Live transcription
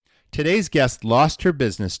Today's guest lost her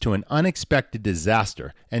business to an unexpected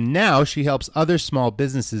disaster, and now she helps other small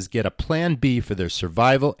businesses get a plan B for their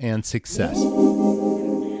survival and success.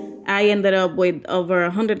 I ended up with over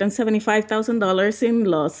 $175,000 in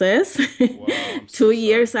losses. Wow, 2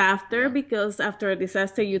 years after, because after a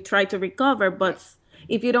disaster, you try to recover. But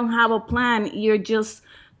if you don't have a plan, you're just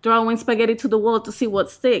throwing spaghetti to the wall to see what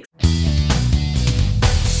sticks.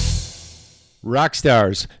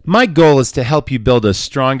 Rockstars, my goal is to help you build a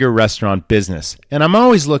stronger restaurant business, and I'm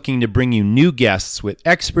always looking to bring you new guests with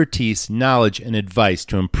expertise, knowledge, and advice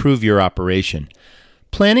to improve your operation.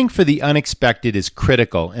 Planning for the unexpected is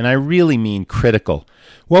critical, and I really mean critical.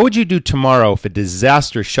 What would you do tomorrow if a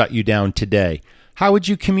disaster shut you down today? How would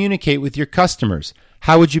you communicate with your customers?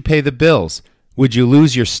 How would you pay the bills? Would you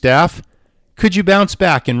lose your staff? Could you bounce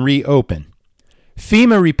back and reopen?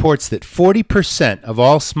 FEMA reports that 40% of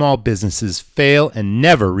all small businesses fail and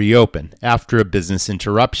never reopen after a business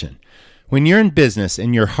interruption. When you're in business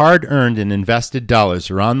and your hard-earned and invested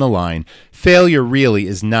dollars are on the line, failure really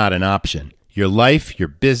is not an option. Your life, your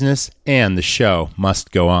business, and the show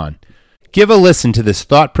must go on. Give a listen to this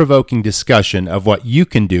thought-provoking discussion of what you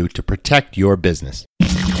can do to protect your business.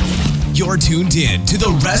 You're tuned in to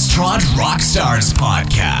the Restaurant Rockstars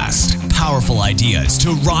podcast. Powerful ideas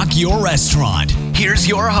to rock your restaurant. Here's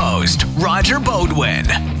your host, Roger Beaudoin.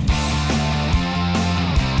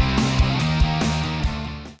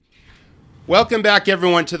 Welcome back,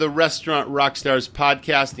 everyone, to the Restaurant Rockstars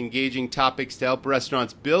podcast, engaging topics to help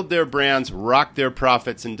restaurants build their brands, rock their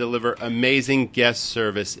profits, and deliver amazing guest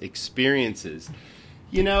service experiences.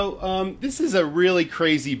 You know, this is a really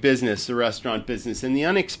crazy business, the restaurant business, and the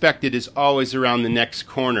unexpected is always around the next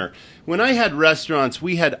corner. When I had restaurants,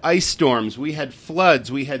 we had ice storms, we had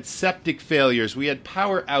floods, we had septic failures, we had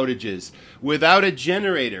power outages without a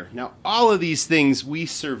generator. Now, all of these things we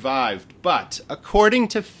survived, but according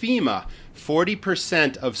to FEMA,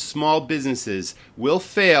 40% of small businesses will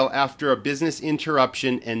fail after a business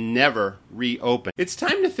interruption and never reopen. It's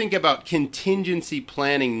time to think about contingency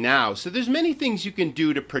planning now. So there's many things you can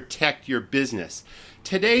do to protect your business.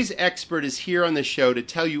 Today's expert is here on the show to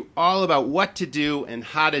tell you all about what to do and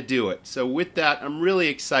how to do it. So with that, I'm really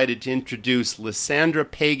excited to introduce Lysandra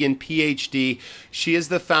Pagan, PhD. She is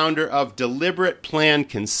the founder of Deliberate Plan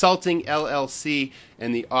Consulting, LLC,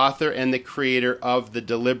 and the author and the creator of The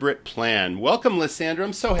Deliberate Plan. Welcome, Lysandra.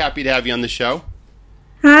 I'm so happy to have you on the show.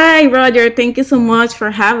 Hi, Roger. Thank you so much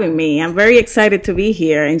for having me. I'm very excited to be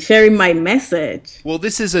here and sharing my message. Well,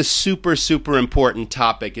 this is a super, super important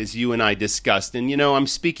topic, as you and I discussed. And, you know, I'm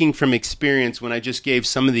speaking from experience when I just gave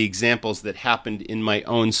some of the examples that happened in my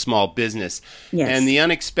own small business. Yes. And the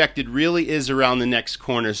unexpected really is around the next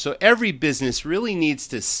corner. So every business really needs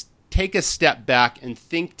to take a step back and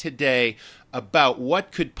think today about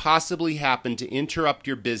what could possibly happen to interrupt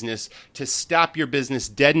your business, to stop your business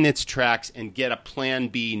dead in its tracks, and get a plan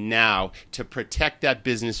B now to protect that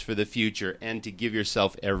business for the future and to give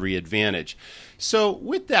yourself every advantage. So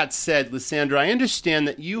with that said, Lysandra, I understand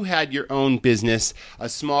that you had your own business, a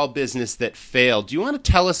small business that failed. Do you want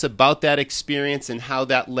to tell us about that experience and how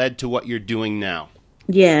that led to what you're doing now?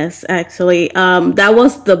 Yes, actually, that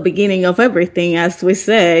was the beginning of everything, as we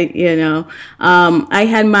say, you know. I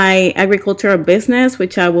had my agricultural business,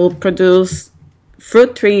 which I will produce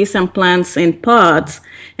fruit trees and plants in pots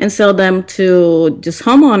and sell them to just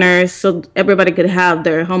homeowners so everybody could have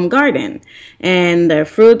their home garden and their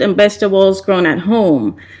fruit and vegetables grown at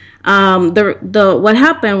home. What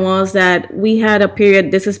happened was that we had a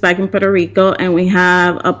period, this is back in Puerto Rico, and we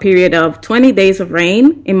have a period of 20 days of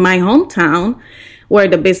rain in my hometown where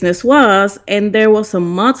the business was, and there was a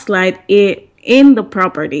mudslide in the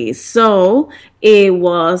property. So it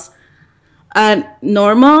was a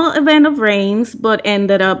normal event of rains, but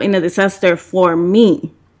ended up in a disaster for me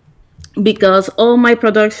because all my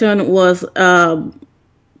production was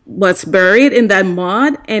buried in that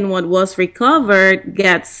mud, and what was recovered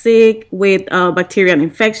got sick with a bacterial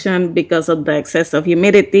infection because of the excess of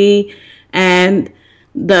humidity and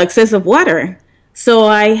the excess of water. So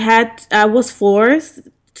I was forced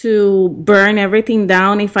to burn everything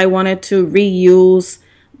down if I wanted to reuse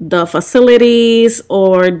the facilities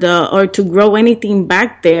or to grow anything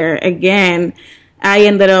back there again. I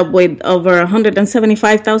ended up with over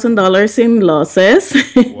 $175,000 in losses.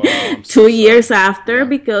 Wow, 2 years after,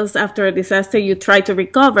 because after a disaster, you try to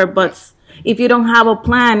recover. But if you don't have a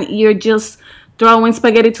plan, you're just throwing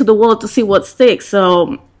spaghetti to the wall to see what sticks.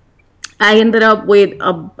 So I ended up with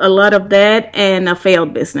a lot of debt and a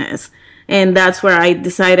failed business. And that's where I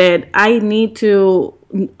decided I need to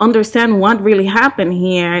understand what really happened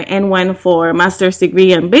here, and went for a master's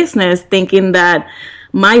degree in business, thinking that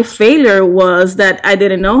my failure was that I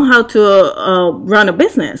didn't know how to run a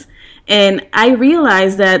business. And I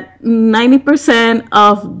realized that 90%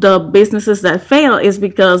 of the businesses that fail is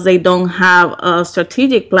because they don't have a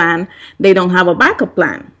strategic plan. They don't have a backup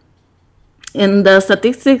plan. And the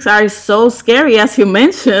statistics are so scary, as you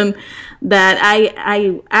mentioned, that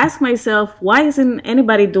I ask myself, why isn't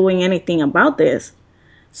anybody doing anything about this?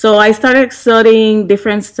 So I started studying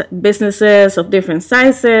different businesses of different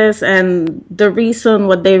sizes, and the reason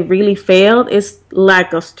what they really failed is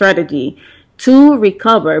lack of strategy to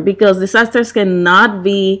recover, because disasters cannot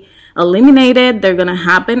be eliminated. They're going to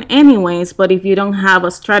happen anyways, but if you don't have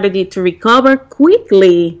a strategy to recover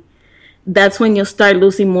quickly, that's when you start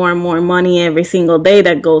losing more and more money every single day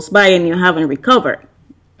that goes by and you haven't recovered.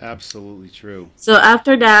 Absolutely true. So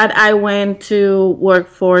after that, I went to work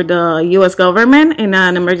for the U.S. government in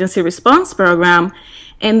an emergency response program.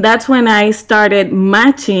 And that's when I started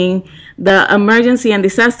matching the emergency and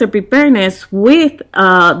disaster preparedness with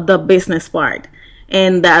the business part.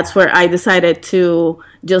 And that's where I decided to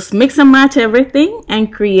just mix and match everything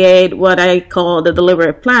and create what I call the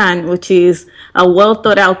deliberate plan, which is a well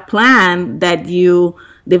thought out plan that you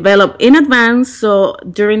develop in advance. So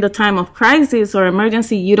during the time of crisis or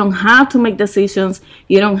emergency, you don't have to make decisions.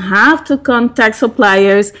 You don't have to contact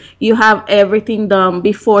suppliers. You have everything done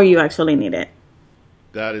before you actually need it.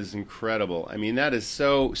 That is incredible. I mean, that is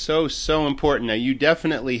so important. Now, you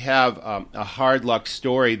definitely have a hard luck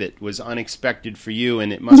story that was unexpected for you,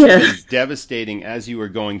 and it must have been devastating as you were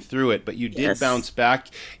going through it. But you did bounce back.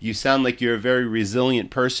 You sound like you're a very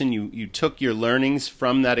resilient person. You took your learnings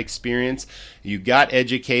from that experience. You got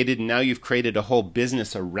educated, and now you've created a whole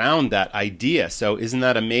business around that idea. So isn't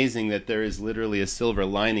that amazing that there is literally a silver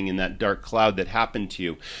lining in that dark cloud that happened to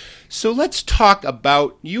you? So let's talk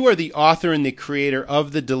about, you are the author and the creator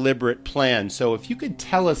of the Deliberate Plan. So if you could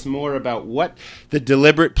tell us more about what the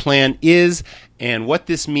Deliberate Plan is and what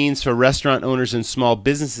this means for restaurant owners and small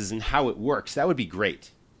businesses and how it works, that would be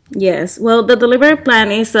great. Yes. Well, the Deliberate Plan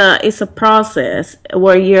is a process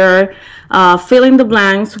where you're filling the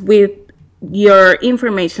blanks with your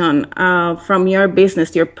information from your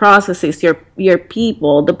business, your processes, your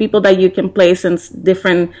people, the people that you can place in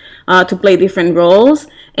different to play different roles,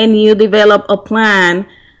 and you develop a plan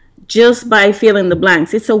just by filling the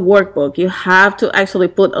blanks. It's a workbook. You have to actually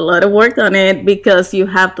put a lot of work on it because you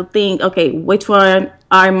have to think, okay, which one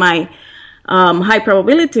are my high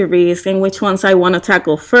probability risks and which ones I want to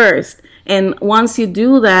tackle first. And once you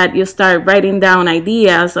do that, you start writing down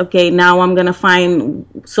ideas. Okay, now I'm going to find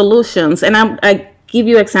solutions. And I give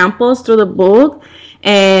you examples through the book,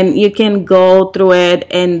 and you can go through it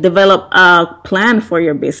and develop a plan for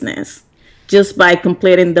your business just by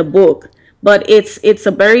completing the book. But it's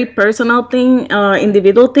a very personal thing,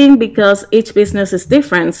 individual thing, because each business is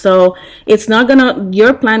different. So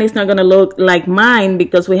your plan is not gonna look like mine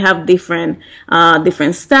because we have different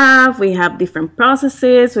staff, we have different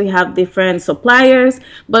processes, we have different suppliers.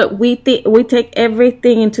 But we take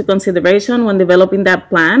everything into consideration when developing that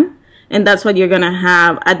plan, and that's what you're gonna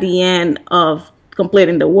have at the end of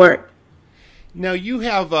completing the work. Now you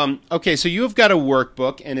have, so you have got a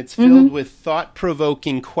workbook, and it's filled with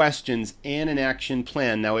thought-provoking questions and an action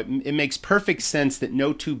plan. Now it makes perfect sense that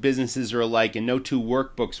no two businesses are alike and no two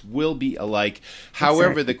workbooks will be alike.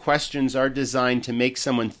 However, the questions are designed to make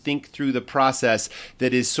someone think through the process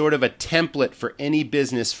that is sort of a template for any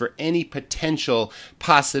business, for any potential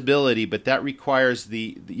possibility, but that requires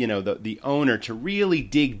the owner to really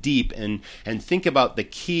dig deep and think about the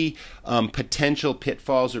key potential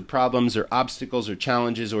pitfalls or problems or obstacles or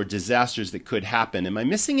challenges or disasters that could happen. Am I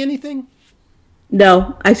missing anything?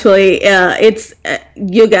 No, actually, it's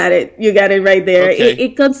you got it. You got it right there. Okay.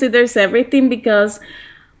 It considers everything because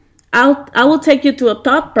I will take you to a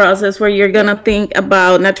thought process where you're gonna think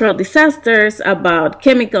about natural disasters, about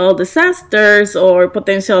chemical disasters, or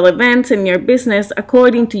potential events in your business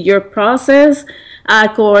according to your process,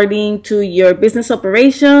 according to your business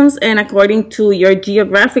operations, and according to your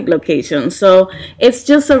geographic location. So it's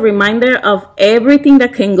just a reminder of everything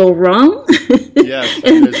that can go wrong. Yes,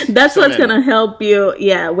 and that's what's gonna help you,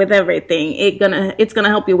 with everything. It's gonna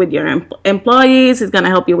help you with your employees. It's gonna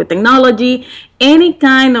help you with technology, any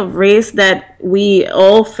kind of risk that we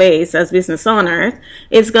all face as business owners.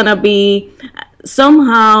 It's gonna be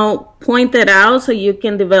somehow pointed out so you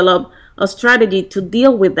can develop a strategy to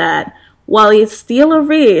deal with that while it's still a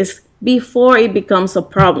risk before it becomes a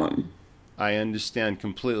problem. I understand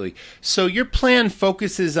completely. So your plan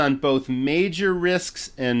focuses on both major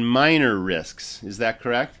risks and minor risks. Is that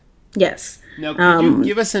correct? Yes. Now, could you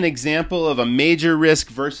give us an example of a major risk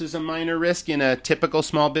versus a minor risk in a typical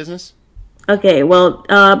small business? Okay, well,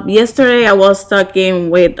 yesterday I was talking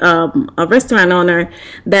with a restaurant owner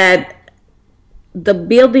that the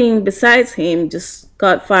building besides him just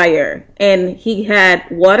caught fire and he had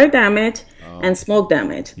water damage and smoke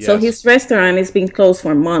damage. So Yes. his restaurant is being closed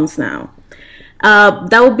for months now.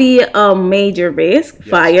 That would be a major risk,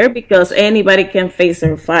 fire, because anybody can face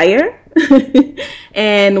a fire.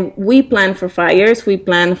 And we plan for fires. We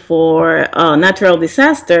plan for natural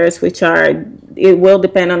disasters, which are, it will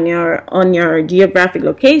depend on your geographic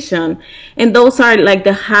location, and those are like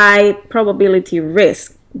the high probability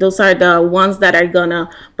risk. Those are the ones that are gonna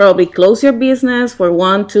probably close your business for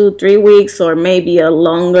 1, 2, 3 weeks, or maybe a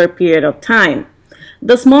longer period of time.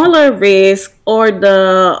 The smaller risk or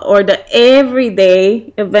the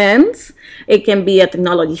everyday events, it can be a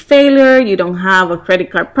technology failure. You don't have a credit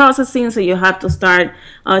card processing, so you have to start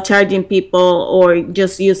charging people or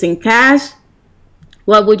just using cash.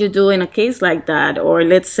 What would you do in a case like that? Or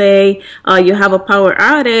let's say you have a power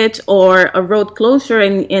outage or a road closure,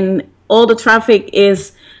 and all the traffic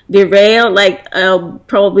is derailed, like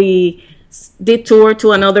probably detour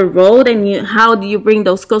to another road, and how do you bring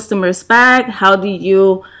those customers back? How do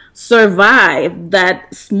you survive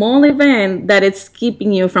that small event that it's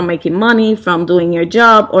keeping you from making money, from doing your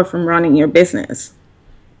job, or from running your business?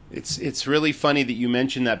 It's really funny that you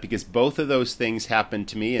mentioned that, because both of those things happened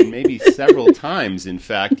to me, and maybe several times, in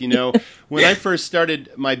fact. You know, when I first started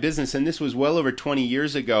my business, and this was well over 20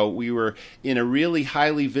 years ago, we were in a really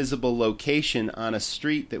highly visible location on a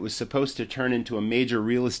street that was supposed to turn into a major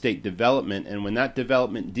real estate development. And when that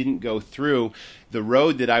development didn't go through, the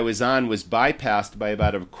road that I was on was bypassed by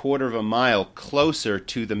about a quarter of a mile closer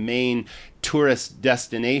to the main tourist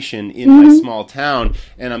destination in my small town.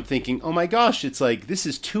 And I'm thinking, oh my gosh, it's like this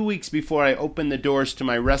is 2 weeks before I open the doors to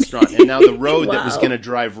my restaurant, and now the road that was Wow. going to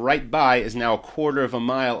drive right by is now a quarter of a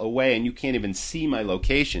mile away, and you can't even see my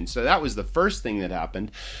location. So that was the first thing that happened.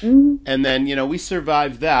 And then, you know, we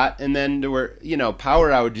survived that, and then there were, you know, power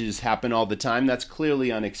outages happen all the time. That's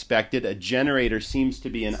clearly unexpected. A generator seems to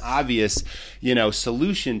be an obvious, you know,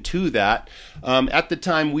 solution to that. At the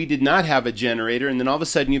time, we did not have a generator, and then all of a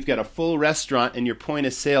sudden you've got a full restaurant and your point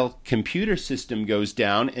of sale computer system goes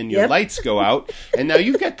down and your Yep. lights go out, and now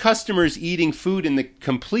you've got customers eating food in the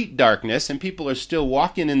complete darkness, and people are still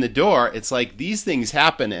walking in the door. It's like these things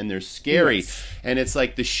happen and they're scary. Yes. And it's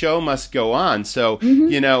like the show must go on. So,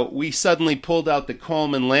 you know, we suddenly pulled out the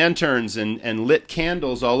Coleman lanterns and lit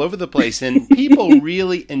candles all over the place, and people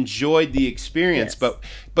really enjoyed the experience. Yes.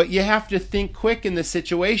 But you have to think quick in the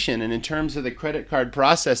situation. And in terms of the credit card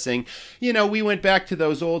processing, you know, we went back to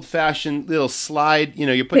those old-fashioned little slide, you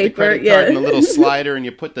know, you put the Paper, credit card in yeah. the little slider and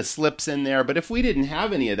you put the slips in there. But if we didn't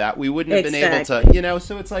have any of that, we wouldn't have been able to, Exactly. you know,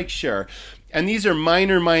 so it's like, sure. And these are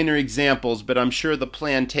minor examples, but I'm sure the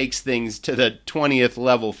plan takes things to the 20th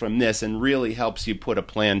level from this and really helps you put a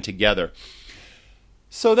plan together.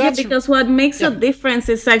 So Yeah, that's because what makes Yeah. a difference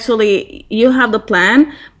is actually you have the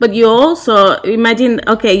plan, but you also imagine,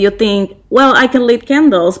 okay, you think, well, I can lit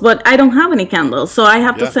candles, but I don't have any candles. So I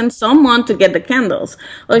have Yeah. to send someone to get the candles.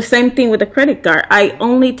 Or same thing with the credit card. I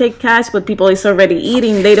only take cash, but people is already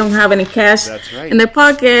eating. They don't have any cash That's right. in their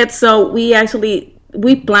pocket. So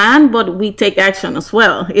we plan, but we take action as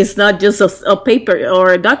well. It's not just a paper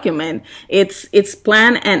or a document. It's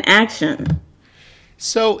plan and action.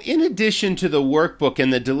 So, in addition to the workbook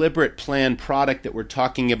and the deliberate plan product that we're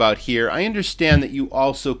talking about here, I understand that you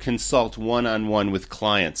also consult one-on-one with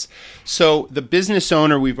clients. So, the business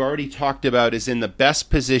owner we've already talked about is in the best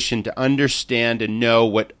position to understand and know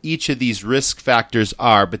what each of these risk factors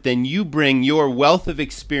are, but then you bring your wealth of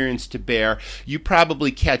experience to bear. You probably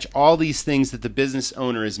catch all these things that the business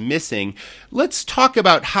owner is missing. Let's talk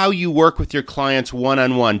about how you work with your clients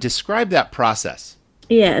one-on-one. Describe that process.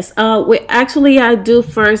 Yes, I do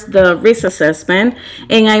first the risk assessment,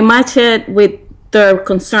 and I match it with their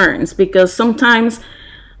concerns, because sometimes,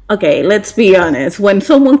 okay, let's be honest, when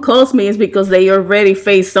someone calls me, it's because they already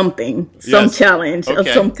face something, some Yes. challenge of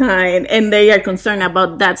Okay. some kind, and they are concerned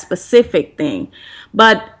about that specific thing.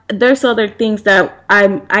 But there's other things that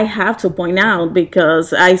I have to point out,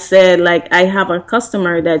 because I said, like, I have a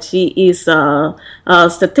customer that she is a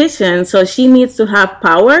statistician, so she needs to have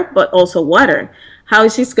power but also water. How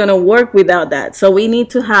she's going to work without that? So we need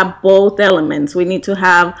to have both elements. We need to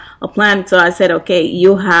have a plan. So I said, okay,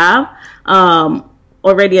 you have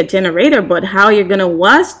already a generator, but how you're going to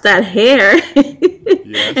wash that hair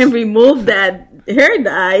Yes. and remove that hair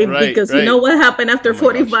dye, Right, because right. you know what happened after my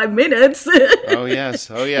 45 minutes. Oh, yes.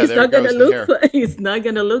 Oh, yeah. It's There not gonna goes the look. hair. It's not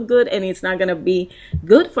gonna look good, and it's not gonna be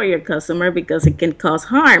good for your customer, because it can cause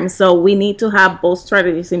harm. So we need to have both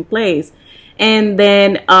strategies in place, and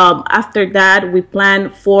then after that, we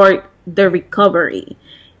plan for the recovery.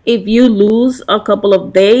 If you lose a couple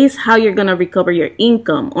of days, how you're going to recover your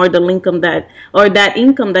income or the income that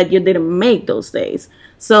income that you didn't make those days.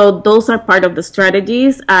 So those are part of the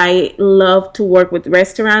strategies. I love to work with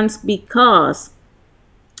restaurants because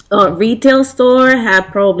a retail store have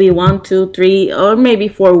probably 1, 2, 3, or maybe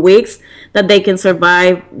 4 weeks that they can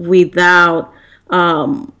survive without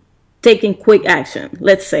taking quick action,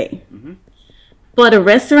 let's say. Mm-hmm. But a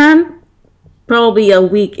restaurant, probably a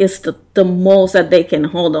week is the most that they can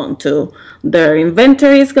hold on to. Their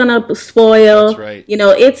inventory is gonna spoil. That's right.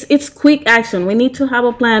 It's quick action. We need to have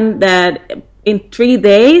a plan that in 3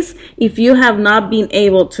 days, if you have not been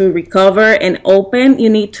able to recover and open, you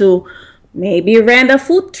need to maybe rent a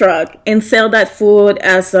food truck and sell that food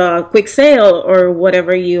as a quick sale or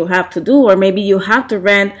whatever you have to do. Or maybe you have to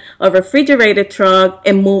rent a refrigerated truck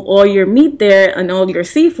and move all your meat there and all your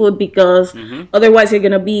seafood because otherwise you're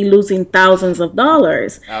going to be losing thousands of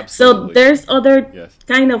dollars. Absolutely. So there's other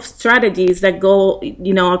kind of strategies that go,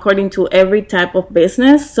 according to every type of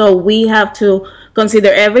business. So we have to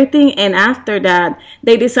consider everything. And after that,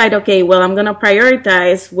 they decide, okay, well, I'm going to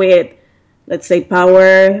prioritize with, let's say,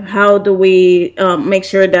 power. How do we make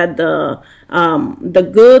sure that the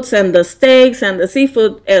goods and the steaks and the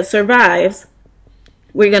seafood survives?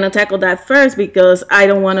 We're going to tackle that first because I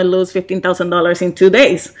don't want to lose $15,000 in 2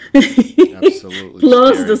 days. Absolutely.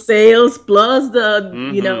 Plus scary. The sales, plus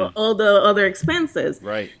the, all the other expenses.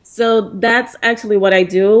 Right. So that's actually what I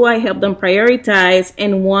do. I help them prioritize.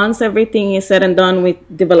 And once everything is said and done, we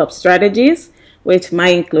develop strategies, which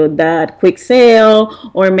might include that quick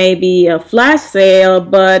sale or maybe a flash sale.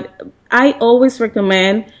 But I always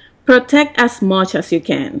recommend protect as much as you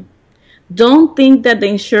can. Don't think that the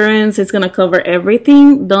insurance is going to cover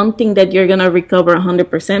everything. Don't think that you're going to recover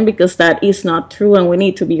 100% because that is not true and we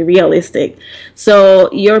need to be realistic. So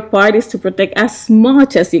your part is to protect as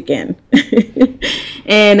much as you can.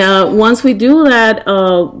 And once we do that,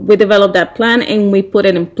 we develop that plan and we put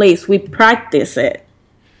it in place. We practice it.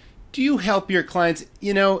 Do you help your clients?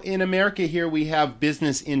 In America here, we have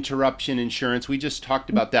business interruption insurance. We just talked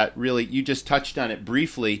about that, really. You just touched on it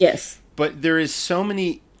briefly. Yes. But there is so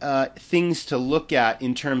many things to look at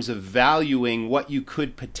in terms of valuing what you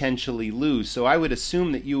could potentially lose. So I would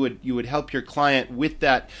assume that you would help your client with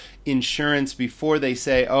that insurance before they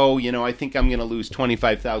say, I think I'm going to lose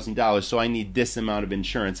 $25,000, so I need this amount of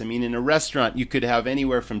insurance. I mean, in a restaurant, you could have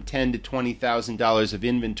anywhere from $10,000 to $20,000 of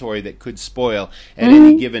inventory that could spoil at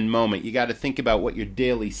any given moment. You got to think about what your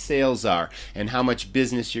daily sales are and how much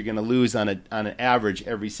business you're going to lose on an average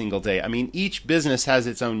every single day. I mean, each business has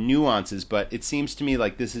its own nuances, but it seems to me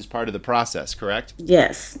like this is part of the process, correct?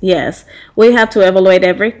 Yes. We have to evaluate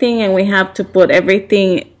everything and we have to put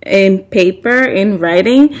everything in paper, in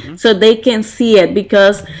writing, so they can see it,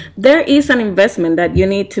 because there is an investment that you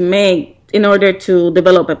need to make in order to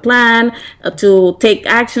develop a plan, to take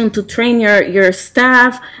action, to train your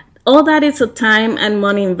staff. All that is a time and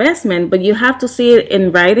money investment, but you have to see it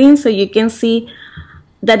in writing so you can see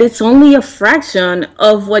that it's only a fraction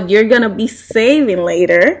of what you're going to be saving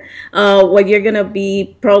later, what you're going to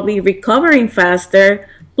be probably recovering faster.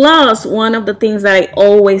 Plus, one of the things that I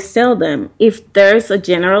always tell them, if there's a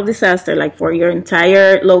general disaster, like for your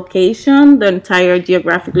entire location, the entire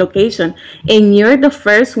geographic location, and you're the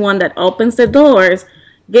first one that opens the doors,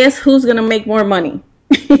 guess who's going to make more money?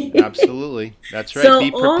 Absolutely. That's right. So be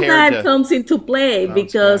prepared all that comes into play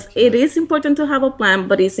because it is important to have a plan,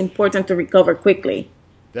 but it's important to recover quickly.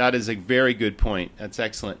 That is a very good point. That's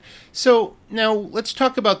excellent. So now let's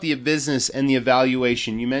talk about the business and the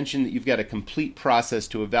evaluation. You mentioned that you've got a complete process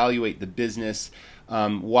to evaluate the business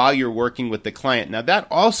while you're working with the client. Now that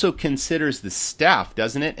also considers the staff,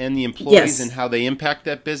 doesn't it? And the employees and how they impact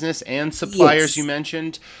that business, and suppliers you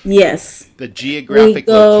mentioned. Yes. The geographic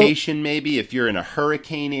location, maybe, if you're in a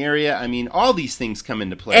hurricane area. I mean, all these things come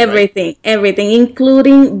into play, Everything,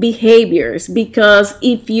 including behaviors. Because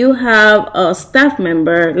if you have a staff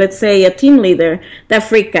member, let's say a team leader, that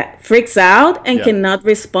freaks out and cannot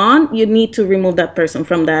respond, you need to remove that person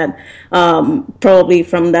from that, probably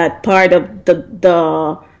from that part of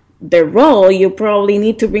the role. You probably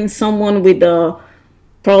need to bring someone with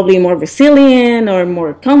probably more resilient or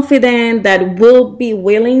more confident, that will be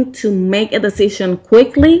willing to make a decision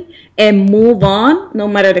quickly and move on no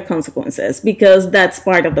matter the consequences, because that's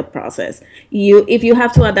part of the process. If you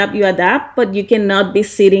have to adapt, you adapt, but you cannot be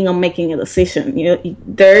sitting on making a decision.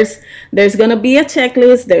 There's going to be a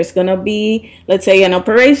checklist, there's going to be, let's say, an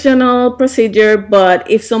operational procedure, but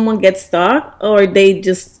if someone gets stuck or they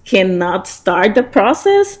just cannot start the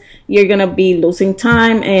process, you're going to be losing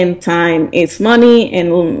time, and time is money,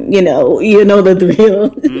 and you know the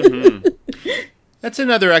drill. That's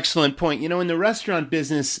another excellent point. In the restaurant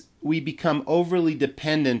business, we become overly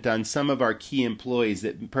dependent on some of our key employees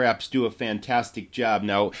that perhaps do a fantastic job.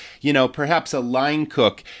 Now, perhaps a line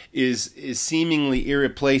cook is seemingly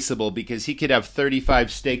irreplaceable because he could have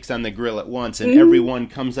 35 steaks on the grill at once and everyone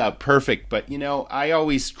comes out perfect. But, I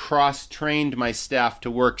always cross-trained my staff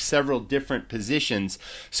to work several different positions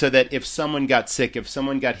so that if someone got sick, if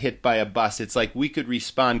someone got hit by a bus, it's like we could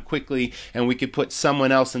respond quickly and we could put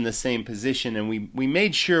someone else in the same position. And we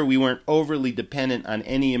made sure we weren't overly dependent on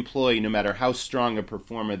any employee, no matter how strong a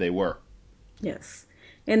performer they were. Yes.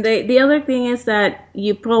 And the other thing is that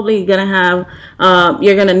you're probably going to have,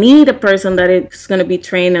 you're going to need a person that is going to be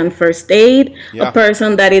trained on first aid, a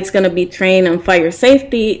person that is going to be trained on fire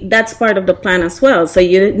safety. That's part of the plan as well. So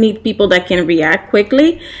you need people that can react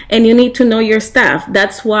quickly, and you need to know your staff.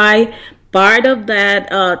 That's why part of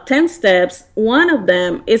that 10 steps, one of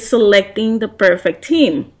them is selecting the perfect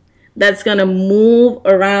team that's going to move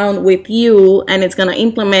around with you and it's going to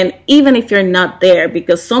implement even if you're not there,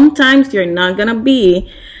 because sometimes you're not going to be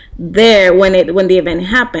there when the event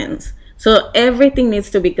happens. So everything needs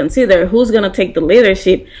to be considered. Who's going to take the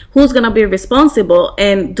leadership? Who's going to be responsible?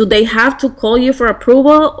 And do they have to call you for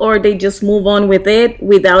approval, or they just move on with it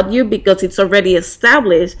without you because it's already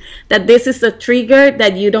established that this is a trigger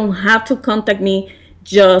that you don't have to contact me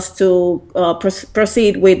just to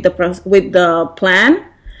proceed with the plan?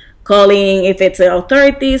 Calling if it's the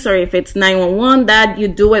authorities or if it's 911, that you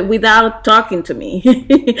do it without talking to me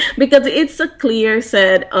because it's a clear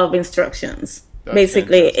set of instructions. That's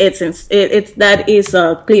basically fantastic. That is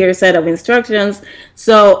a clear set of instructions,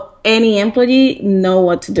 so any employee know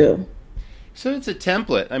what to do. So it's a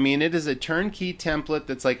template. I mean, it is a turnkey template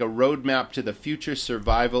that's like a roadmap to the future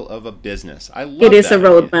survival of a business. I love it. It is a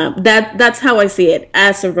roadmap. That's how I see it,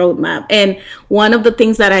 as a roadmap. And one of the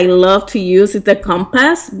things that I love to use is the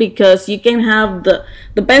compass, because you can have the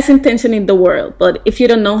best intention in the world, but if you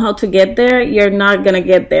don't know how to get there, you're not going to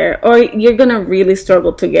get there, or you're going to really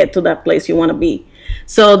struggle to get to that place you want to be.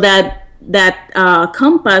 So that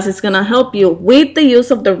compass is going to help you with the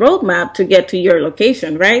use of the roadmap to get to your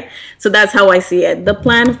location, right? So that's how I see it. The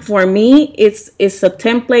plan for me is a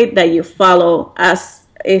template that you follow as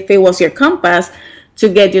if it was your compass to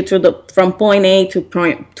get you from point A to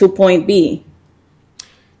point B.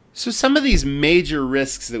 So some of these major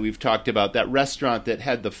risks that we've talked about, that restaurant that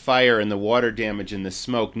had the fire and the water damage and the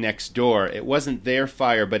smoke next door, it wasn't their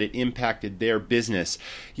fire, but it impacted their business.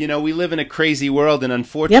 We live in a crazy world, and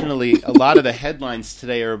unfortunately, a lot of the headlines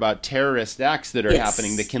today are about terrorist acts that are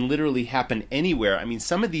happening that can literally happen anywhere. I mean,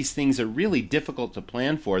 some of these things are really difficult to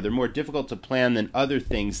plan for. They're more difficult to plan than other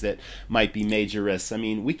things that might be major risks. I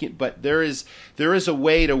mean, but there is a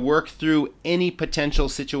way to work through any potential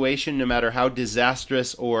situation, no matter how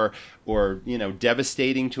disastrous or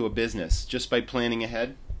devastating to a business, just by planning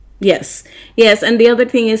ahead? Yes. And the other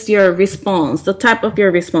thing is your response, the type of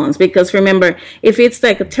your response. Because remember, if it's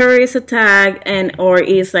like a terrorist attack or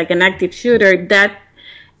is like an active shooter, that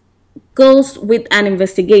goes with an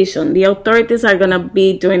investigation. The authorities are going to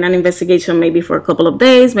be doing an investigation maybe for a couple of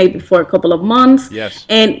days, maybe for a couple of months. Yes.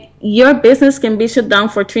 And your business can be shut down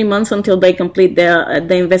for 3 months until they complete the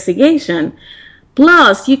investigation.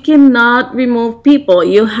 Plus, you cannot remove people.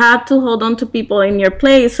 You have to hold on to people in your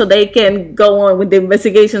place so they can go on with the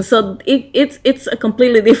investigation. So it's a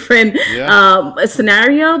completely different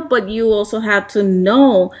scenario, but you also have to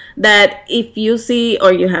know that if you see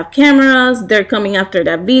or you have cameras, they're coming after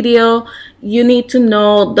that video. You need to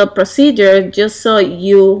know the procedure just so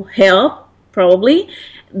you help, probably,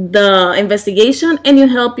 the investigation, and you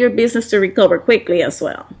help your business to recover quickly as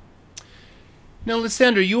well. Now,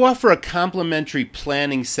 Lisandra, you offer a complimentary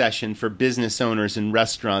planning session for business owners and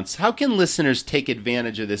restaurants. How can listeners take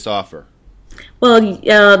advantage of this offer? Well,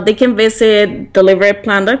 they can visit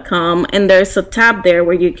deliveritplan.com, and there's a tab there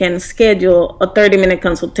where you can schedule a 30-minute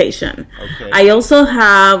consultation. Okay. I also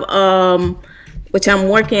have, which I'm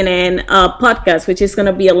working in, a podcast, which is going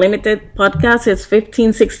to be a limited podcast. It's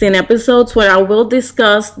 15, 16 episodes where I will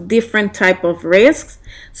discuss different type of risks.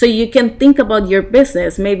 So you can think about your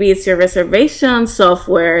business. Maybe it's your reservation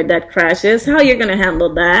software that crashes, how you're going to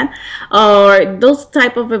handle that, or those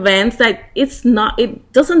type of events that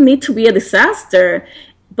it doesn't need to be a disaster,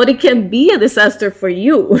 but it can be a disaster for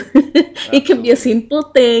you. It can be a simple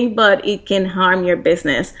thing, but it can harm your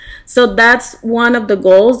business. So that's one of the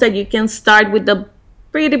goals, that you can start with the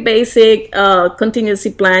pretty basic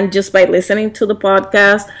contingency plan just by listening to the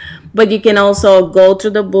podcast. But you can also go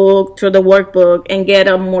through the book, through the workbook, and get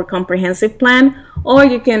a more comprehensive plan, or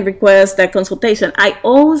you can request that consultation. I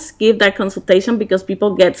always give that consultation because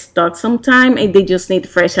people get stuck sometime and they just need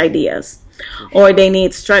fresh ideas. or they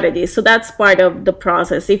need strategy. So that's part of the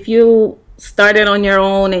process. If you started on your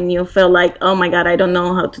own and you feel like, oh my God, I don't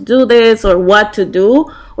know how to do this or what to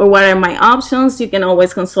do or what are my options, you can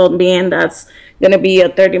always consult me, and that's going to be a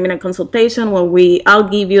 30-minute consultation where I'll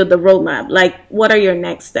give you the roadmap, like what are your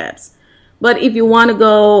next steps. But if you want to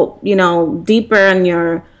go, deeper on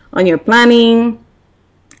your planning,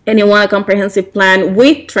 and you want a comprehensive plan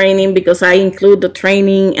with training, because I include the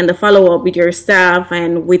training and the follow-up with your staff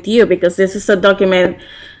and with you, because this is a document.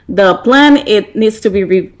 The plan, it needs to be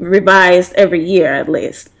revised every year at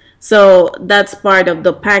least. So that's part of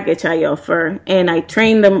the package I offer. And I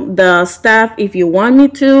train the staff if you want me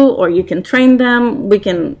to, or you can train them. We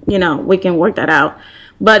can work that out.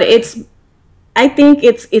 But I think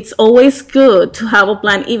it's always good to have a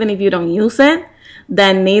plan, even if you don't use it,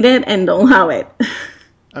 than need it and don't have it.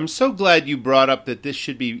 I'm so glad you brought up that this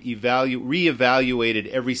should be reevaluated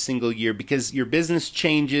every single year, because your business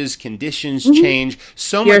changes, conditions change,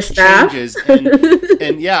 so your much staff changes.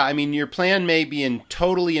 And yeah, I mean, your plan may be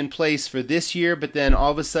totally in place for this year, but then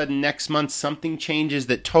all of a sudden next month something changes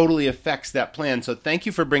that totally affects that plan. So thank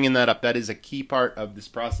you for bringing that up. That is a key part of this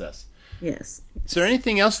process. Yes. Is there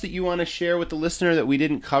anything else that you want to share with the listener that we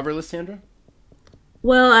didn't cover, Lysandra?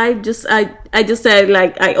 Well, I just said,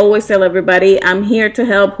 like I always tell everybody, I'm here to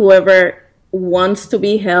help whoever wants to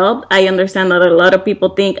be helped. I understand that a lot of people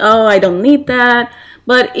think, oh, I don't need that.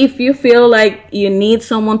 But if you feel like you need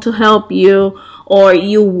someone to help you, or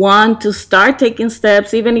you want to start taking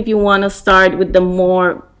steps, even if you want to start with the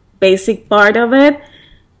more basic part of it,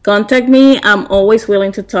 contact me. I'm always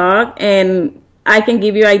willing to talk, and I can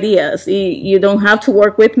give you ideas. You don't have to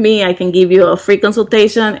work with me. I can give you a free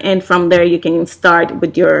consultation, and from there you can start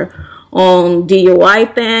with your own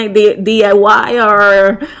DIY,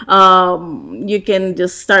 or you can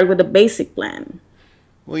just start with a basic plan.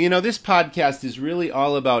 Well, this podcast is really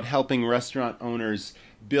all about helping restaurant owners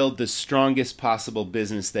build the strongest possible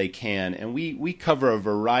business they can. And we cover a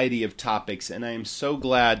variety of topics, and I am so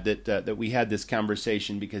glad that we had this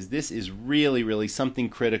conversation, because this is really, really something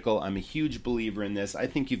critical. I'm a huge believer in this. I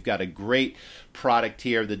think you've got a great product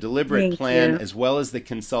here, the deliberate plan, as well as the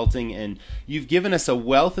consulting, and you've given us a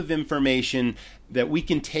wealth of information that we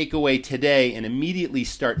can take away today and immediately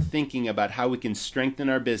start thinking about how we can strengthen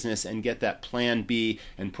our business and get that plan B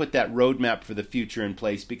and put that roadmap for the future in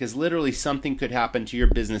place, because literally something could happen to your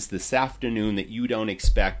business this afternoon that you don't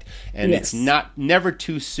expect, and it's never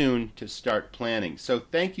too soon to start planning. So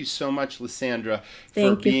thank you so much, Lysandra,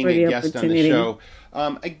 for being a guest on the show.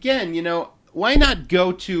 Again, why not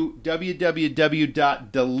go to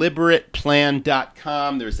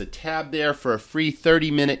www.deliberateplan.com. There's a tab there for a free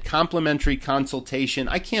 30-minute complimentary consultation.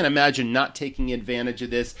 I can't imagine not taking advantage of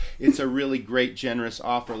this. It's a really great, generous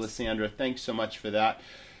offer, Lysandra. Thanks so much for that.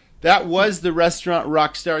 That was the Restaurant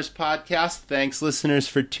Rockstars podcast. Thanks, listeners,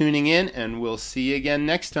 for tuning in, and we'll see you again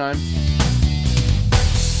next time.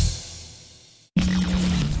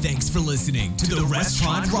 Thanks for listening to the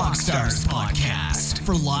Restaurant Rockstars podcast.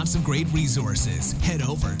 For lots of great resources, head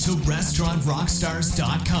over to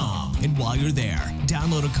restaurantrockstars.com. And while you're there,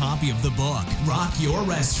 download a copy of the book, Rock Your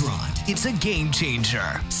Restaurant. It's a game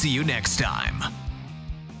changer. See you next time.